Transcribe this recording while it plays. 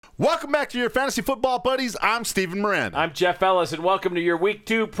Welcome back to your Fantasy Football Buddies. I'm Steven Moran. I'm Jeff Ellis, and welcome to your Week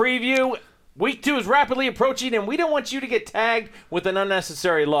 2 preview. Week 2 is rapidly approaching, and we don't want you to get tagged with an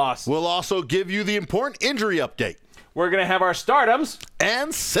unnecessary loss. We'll also give you the important injury update. We're going to have our startums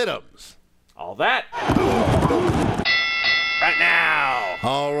and sit-ems. All that right now.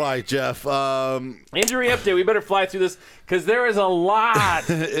 All right, Jeff. Injury update. We better fly through this because there is a lot.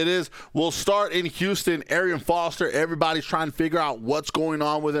 It is. We'll start in Houston. Arian Foster, everybody's trying to figure out what's going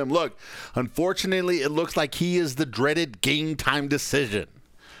on with him. Look, unfortunately, it looks like he is the dreaded game time decision.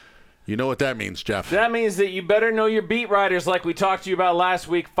 You know what that means, Jeff? That means that you better know your beat writers like we talked to you about last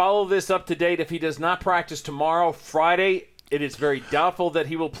week. Follow this up to date. If he does not practice tomorrow, Friday, it is very doubtful that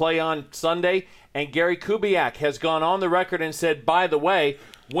he will play on Sunday. And Gary Kubiak has gone on the record and said, by the way,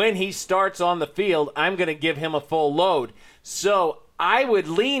 when he starts on the field, I'm going to give him a full load. So I would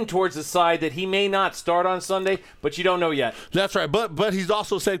lean towards the side that he may not start on Sunday, but you don't know yet. That's right. But he's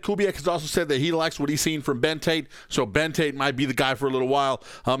also said, Kubiak has also said that he likes what he's seen from Ben Tate. So Ben Tate might be the guy for a little while,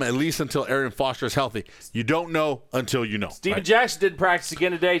 at least until Arian Foster is healthy. You don't know until you know. Steven Jackson did practice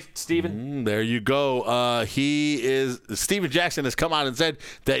again today, Steven. There you go. Steven Jackson has come out and said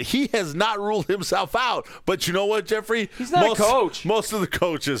that he has not ruled himself out. But you know what, Jeffrey? He's not a coach. Most of the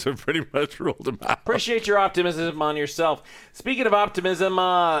coaches have pretty much ruled him out. Appreciate your optimism on yourself. Speaking of optimism,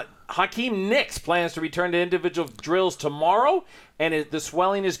 Hakeem Nicks plans to return to individual drills tomorrow, and the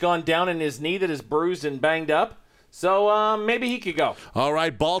swelling has gone down in his knee that is bruised and banged up. So maybe he could go. All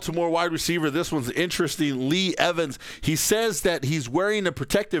right, Baltimore wide receiver. This one's interesting. Lee Evans. He says that he's wearing a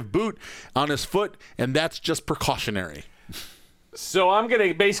protective boot on his foot, and that's just precautionary. So I'm going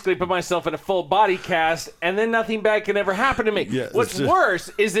to basically put myself in a full body cast, and then nothing bad can ever happen to me. Yeah, What's worse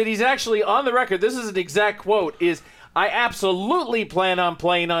is that he's actually on the record. This is an exact quote, is, I absolutely plan on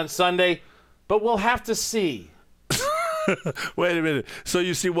playing on Sunday, but we'll have to see. Wait a minute. So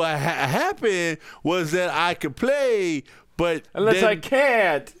you see what happened was that I could play, but unless I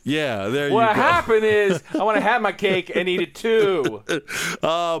can't. Yeah, there you go. What happened is I want to have my cake and eat it too.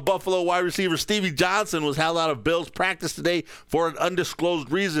 Buffalo wide receiver Stevie Johnson was held out of Bills practice today for an undisclosed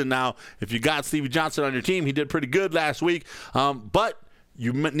reason. Now, if you got Stevie Johnson on your team, he did pretty good last week, but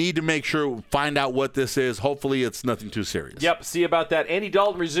you need to make sure, find out what this is. Hopefully it's nothing too serious. Yep, see about that. Andy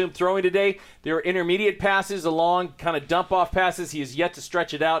Dalton resumed throwing today. There are intermediate passes, along kind of dump-off passes. He has yet to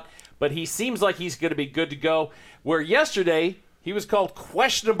stretch it out, but he seems like he's going to be good to go. Where yesterday, he was called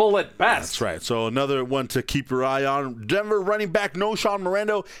questionable at best. That's right. So another one to keep your eye on. Denver running back Noshawn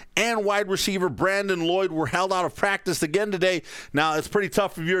Morendo and wide receiver Brandon Lloyd were held out of practice again today. Now, it's pretty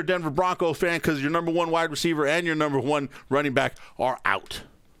tough if you're a Denver Broncos fan because your number one wide receiver and your number one running back are out.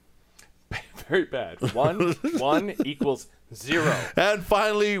 Very bad. One equals 0. And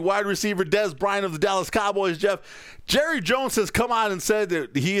finally, wide receiver Dez Bryant of the Dallas Cowboys, Jeff. Jerry Jones has come out and said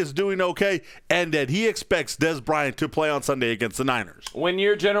that he is doing okay and that he expects Dez Bryant to play on Sunday against the Niners. When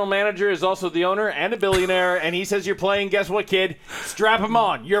your general manager is also the owner and a billionaire and he says you're playing, guess what, kid? Strap him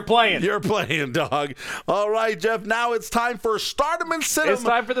on. You're playing. You're playing, dog. All right, Jeff, now it's time for Stardom and Sit 'em. It's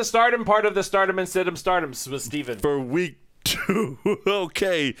time for the stardom part of the Stardom and Sit 'em Stardoms with Steven. For week 2.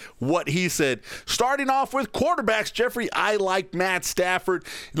 Okay, what he said. Starting off with quarterbacks, Jeffrey, I like Matt Stafford.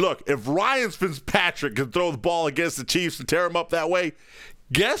 Look, if Ryan Fitzpatrick can throw the ball against the Chiefs and tear them up that way,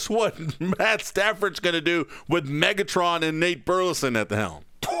 guess what Matt Stafford's going to do with Megatron and Nate Burleson at the helm?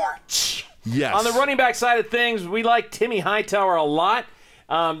 Torch. Yes. On the running back side of things, we like Timmy Hightower a lot.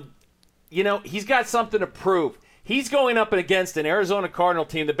 He's got something to prove. He's going up against an Arizona Cardinal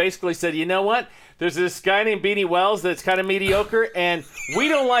team that basically said, you know what? There's this guy named Beanie Wells that's kind of mediocre, and we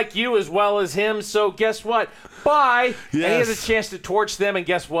don't like you as well as him, so guess what? Bye. Yes. And he has a chance to torch them, and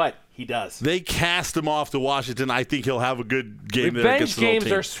guess what? He does. They cast him off to Washington. I think he'll have a good game there against the Revenge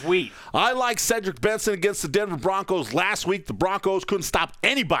games are sweet. I like Cedric Benson against the Denver Broncos. Last week, the Broncos couldn't stop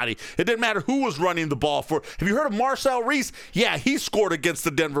anybody. It didn't matter who was running the ball for. Have you heard of Marcel Reese? Yeah, he scored against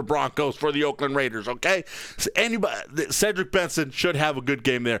the Denver Broncos for the Oakland Raiders, okay? So Cedric Benson should have a good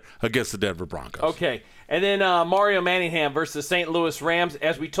game there against the Denver Broncos. Okay. And then Mario Manningham versus the St. Louis Rams.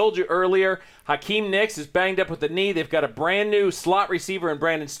 As we told you earlier, Hakeem Nicks is banged up with the knee. They've got a brand-new slot receiver in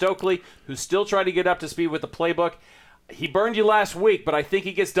Brandon Stokely, who's still trying to get up to speed with the playbook. He burned you last week, but I think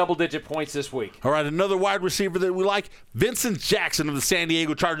he gets double-digit points this week. All right, another wide receiver that we like, Vincent Jackson of the San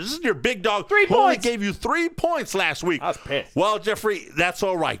Diego Chargers. This is your big dog. 3 points. Who only gave you 3 points last week. I was pissed. Well, Jeffrey, that's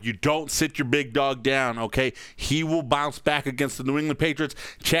all right. You don't sit your big dog down, okay? He will bounce back against the New England Patriots.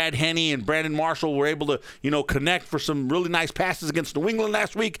 Chad Henne and Brandon Marshall were able to, connect for some really nice passes against New England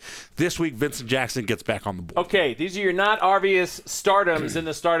last week. This week, Vincent Jackson gets back on the board. Okay, these are your not obvious stardoms in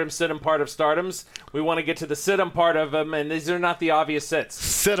the stardom sit 'em part of stardoms. We want to get to the sit 'em part of them, and these are not the obvious sits.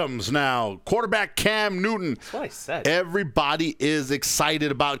 Sit-ems now. Quarterback Cam Newton. That's what I said. Everybody is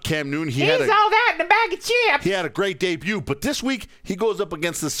excited about Cam Newton. He's all that in a bag of chips. He had a great debut, but this week he goes up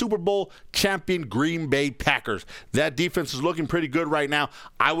against the Super Bowl champion Green Bay Packers. That defense is looking pretty good right now.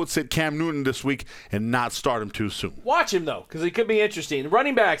 I would sit Cam Newton this week and not start him too soon. Watch him, though, because he could be interesting.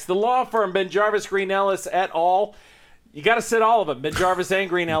 Running backs, the law firm, Ben Jarvis, Green Ellis et al. You got to sit all of them, Ben Jarvis and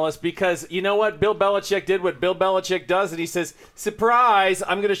Green Ellis, because you know what? Bill Belichick did what Bill Belichick does, and he says, surprise,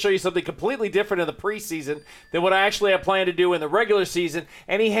 I'm going to show you something completely different in the preseason than what I actually have planned to do in the regular season.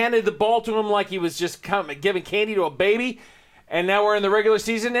 And he handed the ball to him like he was just giving candy to a baby. And now we're in the regular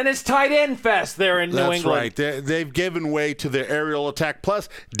season, and it's tight end fest there in New England. That's right. They've given way to their aerial attack. Plus,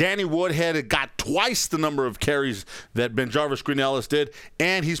 Danny Woodhead got twice the number of carries that Ben Jarvis Green Ellis did,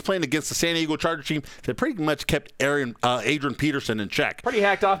 and he's playing against the San Diego Chargers team that pretty much kept Adrian Peterson in check. Pretty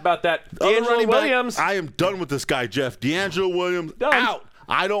hacked off about that. D'Angelo Williams. I am done with this guy, Jeff. D'Angelo Williams, out.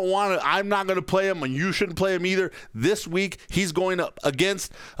 I'm not going to play him, and you shouldn't play him either. This week, he's going up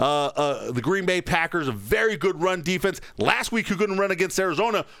against the Green Bay Packers, a very good run defense. Last week, he couldn't run against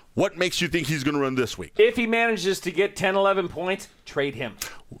Arizona. What makes you think he's going to run this week? If he manages to get 10, 11 points, trade him.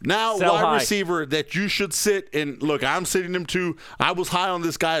 Now, wide receiver that you should sit, and look, I'm sitting him too. I was high on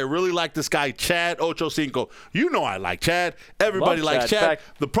this guy. I really like this guy, Chad Ochocinco. You know I like Chad. Everybody likes Chad.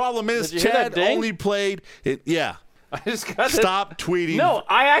 The problem is Chad only played it. Yeah. I just got Stop tweeting. No,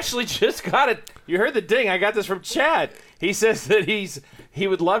 I actually just got it. You heard the ding. I got this from Chad. He says that he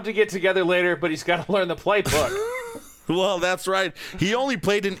would love to get together later, but he's got to learn the playbook. Well, that's right. He only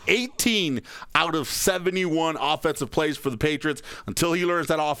played in 18 out of 71 offensive plays for the Patriots. Until he learns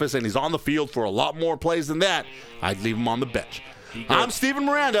that offense and he's on the field for a lot more plays than that, I'd leave him on the bench. I'm Steven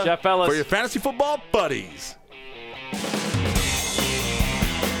Miranda Jeff Ellis. for your Fantasy Football Buddies.